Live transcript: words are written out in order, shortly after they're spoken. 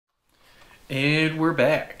And we're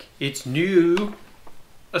back. It's new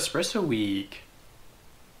Espresso week.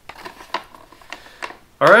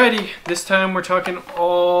 Alrighty, this time we're talking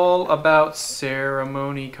all about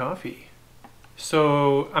ceremony coffee.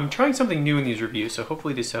 So I'm trying something new in these reviews, so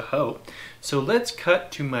hopefully this will help. So let's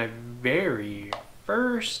cut to my very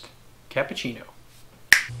first cappuccino.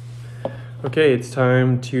 Okay, it's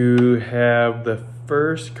time to have the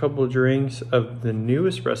first couple drinks of the new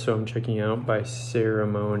espresso I'm checking out by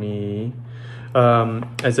Ceremony.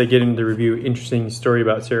 As I get into the review, interesting story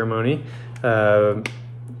about Ceremony. Yeah,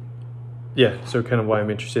 so kind of why I'm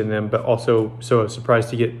interested in them, but also so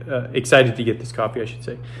surprised to get, excited to get this coffee, I should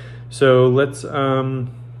say. So let's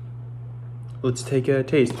take a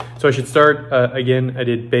taste. So I should start, again, I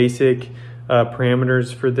did basic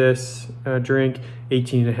parameters for this drink,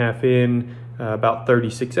 18.5 in, about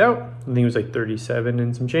 36 out. I think it was like 37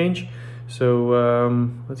 and some change.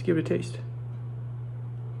 So let's give it a taste.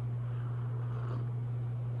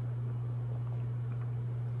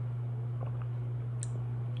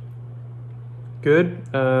 Good.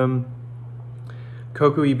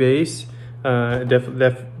 Cocoa-y base.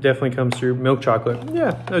 Definitely comes through. Milk chocolate.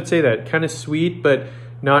 Yeah, I would say that. Kind of sweet, but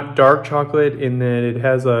not dark chocolate in that it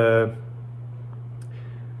has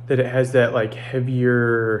that like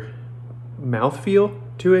heavier mouthfeel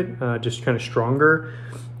to it. Just kind of stronger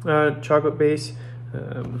chocolate base.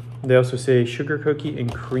 They also say sugar cookie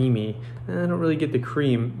and creamy. I don't really get the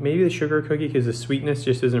cream. Maybe the sugar cookie because the sweetness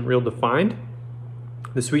just isn't real defined.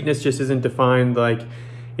 The sweetness just isn't defined like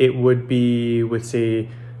it would be with, say,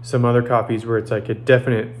 some other coffees where it's like a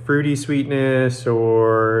definite fruity sweetness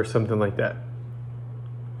or something like that.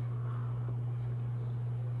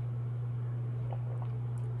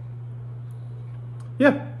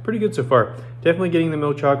 Yeah, pretty good so far. Definitely getting the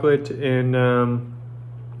milk chocolate and kind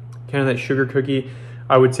of that sugar cookie.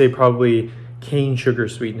 I would say probably cane sugar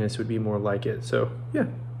sweetness would be more like it. So yeah,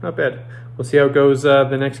 not bad. We'll see how it goes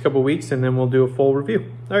the next couple weeks, and then we'll do a full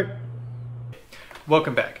review. All right.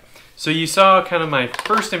 Welcome back. So you saw kind of my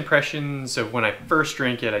first impressions of when I first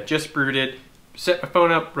drank it. I just brewed it, set my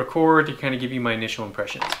phone up, record to kind of give you my initial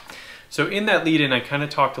impressions. So in that lead-in, I kind of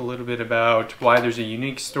talked a little bit about why there's a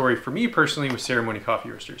unique story for me personally with Ceremony coffee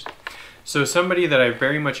roasters. So somebody that I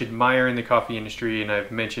very much admire in the coffee industry, and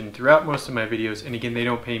I've mentioned throughout most of my videos, and again, they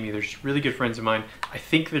don't pay me. They're just really good friends of mine. I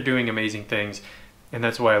think they're doing amazing things, and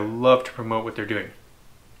that's why I love to promote what they're doing.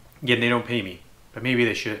 Again, they don't pay me, but maybe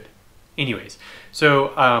they should. Anyways,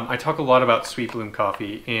 so I talk a lot about Sweet Bloom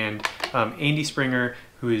Coffee, and Andy Springer,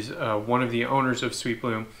 who is one of the owners of Sweet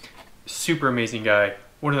Bloom, super amazing guy,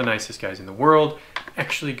 one of the nicest guys in the world,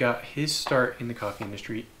 actually got his start in the coffee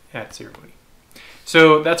industry at Ceremony.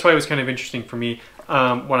 So that's why it was kind of interesting for me.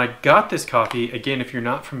 When I got this coffee, again, if you're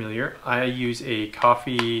not familiar, I use a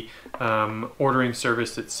coffee ordering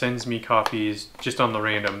service that sends me coffees just on the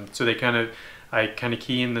random. So I kind of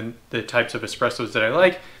key in the types of espressos that I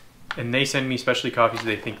like, and they send me specialty coffees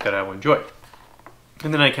they think that I will enjoy.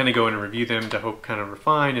 And then I kind of go in and review them to hope kind of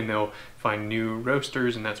refine, and they'll find new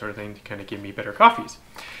roasters and that sort of thing to kind of give me better coffees.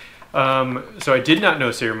 So I did not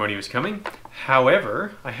know Ceremony was coming.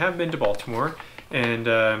 However, I have been to Baltimore, and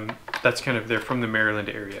that's kind of, they're from the Maryland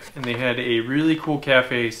area, and they had a really cool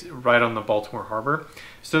cafe right on the Baltimore Harbor.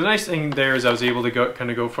 So the nice thing there is I was able to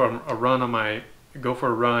go for a run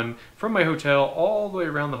from my hotel all the way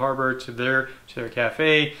around the harbor to their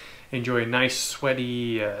cafe, enjoy a nice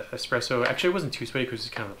sweaty espresso. Actually, it wasn't too sweaty because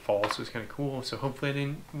it's kind of the fall, so it's kind of cool. So hopefully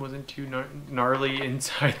it wasn't too gnarly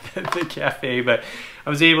inside the cafe, but I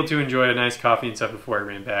was able to enjoy a nice coffee and stuff before I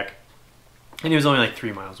ran back. And it was only like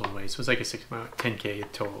 3 miles away, so it was like a 6-mile,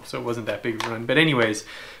 10K total, so it wasn't that big of a run. But anyways,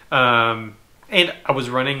 and I was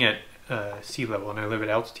running at sea level, and I live at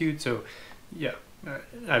altitude, so yeah,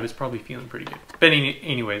 I was probably feeling pretty good. But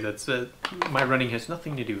anyways, that's my running has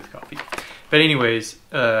nothing to do with coffee. But anyways,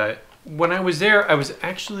 when I was there, I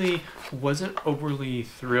wasn't overly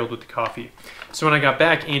thrilled with the coffee. So when I got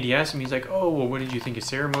back, Andy asked me, he's like, "Oh, well, what did you think of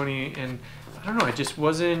Ceremony?" And I don't know, I just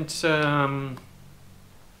wasn't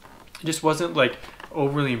like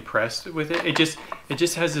overly impressed with it. It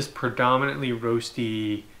just has this predominantly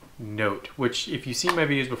roasty note, which if you've seen my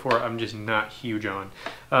videos before, I'm just not huge on.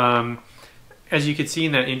 As you could see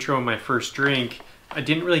in that intro in my first drink, I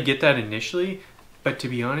didn't really get that initially, but to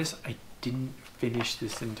be honest, I didn't finish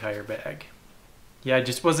this entire bag. Yeah, I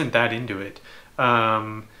just wasn't that into it.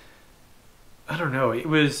 I don't know, it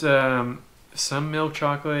was some milk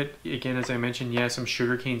chocolate, again, as I mentioned, yeah, some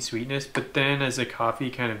sugarcane sweetness, but then as the coffee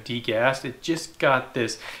kind of degassed, it just got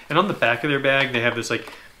this, and on the back of their bag, they have this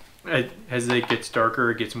like, as it gets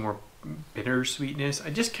darker, it gets more bitter sweetness. I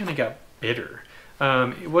just kind of got bitter.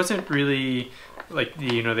 It wasn't really like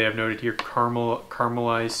you know, they have noted here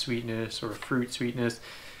caramelized sweetness or fruit sweetness.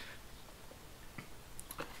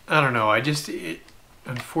 I don't know.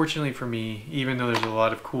 Unfortunately for me, even though there's a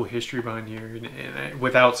lot of cool history behind here, and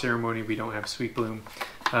without ceremony, we don't have sweet bloom.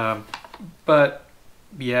 But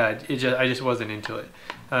yeah, I just wasn't into it.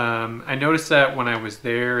 I noticed that when I was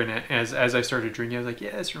there, and as I started drinking, I was like,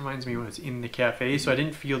 yeah, this reminds me when I was in the cafe. So I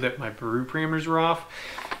didn't feel that my brew parameters were off.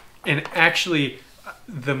 And actually,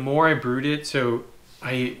 the more I brewed it, so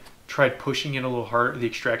I tried pushing it a little harder, the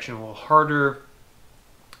extraction a little harder.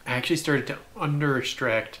 I actually started to under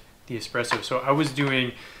extract the espresso. So I was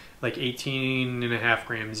doing like 18.5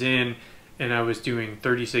 grams in, and I was doing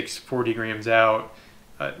 36, 40 grams out,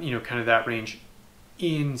 you know, kind of that range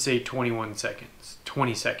in say 20 seconds.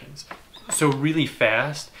 So really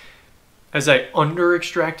fast. As I under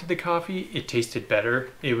extracted the coffee, it tasted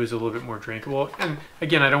better. It was a little bit more drinkable. And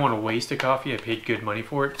again, I don't want to waste a coffee. I paid good money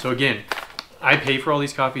for it. So again, I pay for all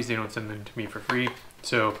these coffees. They don't send them to me for free.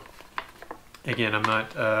 So again, I'm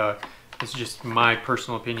not, it's just my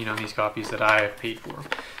personal opinion on these coffees that I have paid for.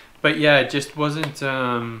 But yeah, it just wasn't,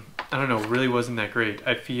 I don't know, really wasn't that great.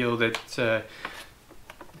 I feel that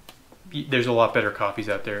there's a lot better coffees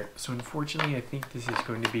out there. So unfortunately, I think this is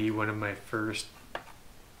going to be one of my first,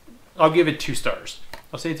 I'll give it 2 stars.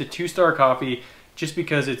 I'll say it's a 2-star coffee just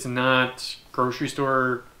because it's not grocery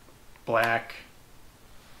store black,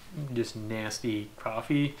 just nasty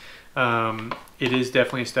coffee. It is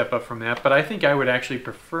definitely a step up from that, but I think I would actually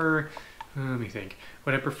prefer, let me think,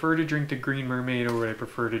 would I prefer to drink the Green Mermaid or would I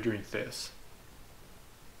prefer to drink this?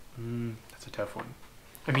 That's a tough one.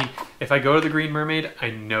 I mean, if I go to the Green Mermaid, I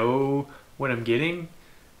know what I'm getting,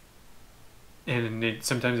 and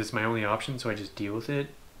sometimes it's my only option, so I just deal with it.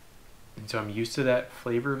 And so I'm used to that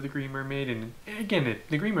flavor of the Green Mermaid, and again,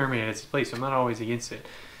 the Green Mermaid has its place, so I'm not always against it.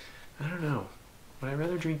 I don't know. Would I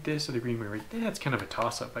rather drink this or the Green Mermaid? That's kind of a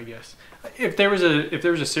toss-up, I guess. If there was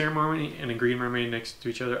a ceremony and a Green Mermaid next to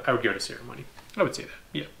each other, I would go to ceremony. I would say that,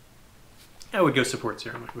 yeah. I would go support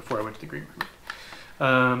ceremony before I went to the Green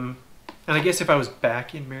Mermaid. And I guess if I was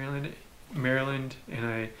back in Maryland, and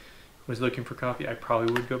I was looking for coffee, I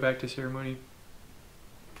probably would go back to ceremony.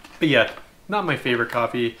 But yeah, not my favorite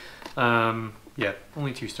coffee. Yeah,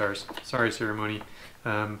 only 2 stars. Sorry, ceremony.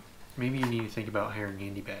 Maybe you need to think about hiring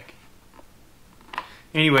Andy back.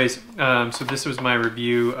 Anyways, so this was my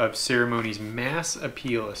review of Ceremony's Mass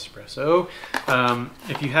Appeal Espresso.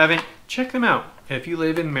 If you haven't, check them out. If you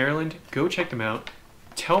live in Maryland, go check them out.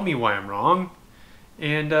 Tell me why I'm wrong.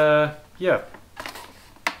 And yeah,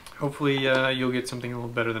 hopefully you'll get something a little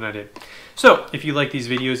better than I did. So if you like these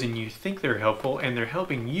videos and you think they're helpful and they're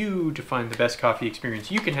helping you to find the best coffee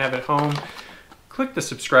experience you can have at home, click the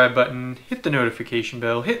subscribe button, hit the notification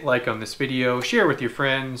bell, hit like on this video, share with your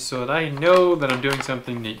friends so that I know that I'm doing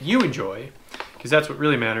something that you enjoy, because that's what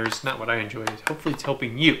really matters, not what I enjoy. Hopefully it's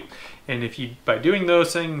helping you. And if you, by doing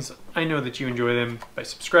those things, I know that you enjoy them. By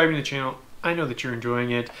subscribing to the channel, I know that you're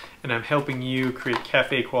enjoying it, and I'm helping you create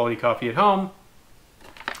cafe quality coffee at home.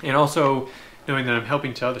 And also knowing that I'm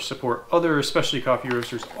helping to support other specialty coffee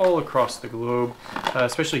roasters all across the globe,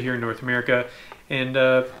 especially here in North America. And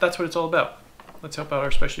that's what it's all about. Let's help out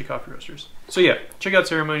our specialty coffee roasters. So yeah, check out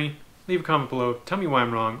Ceremony, leave a comment below, tell me why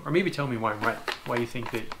I'm wrong, or maybe tell me why I'm right, why you think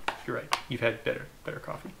that you're right, you've had better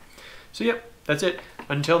coffee. So yep, that's it.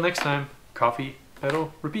 Until next time, coffee,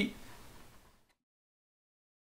 pedal, repeat.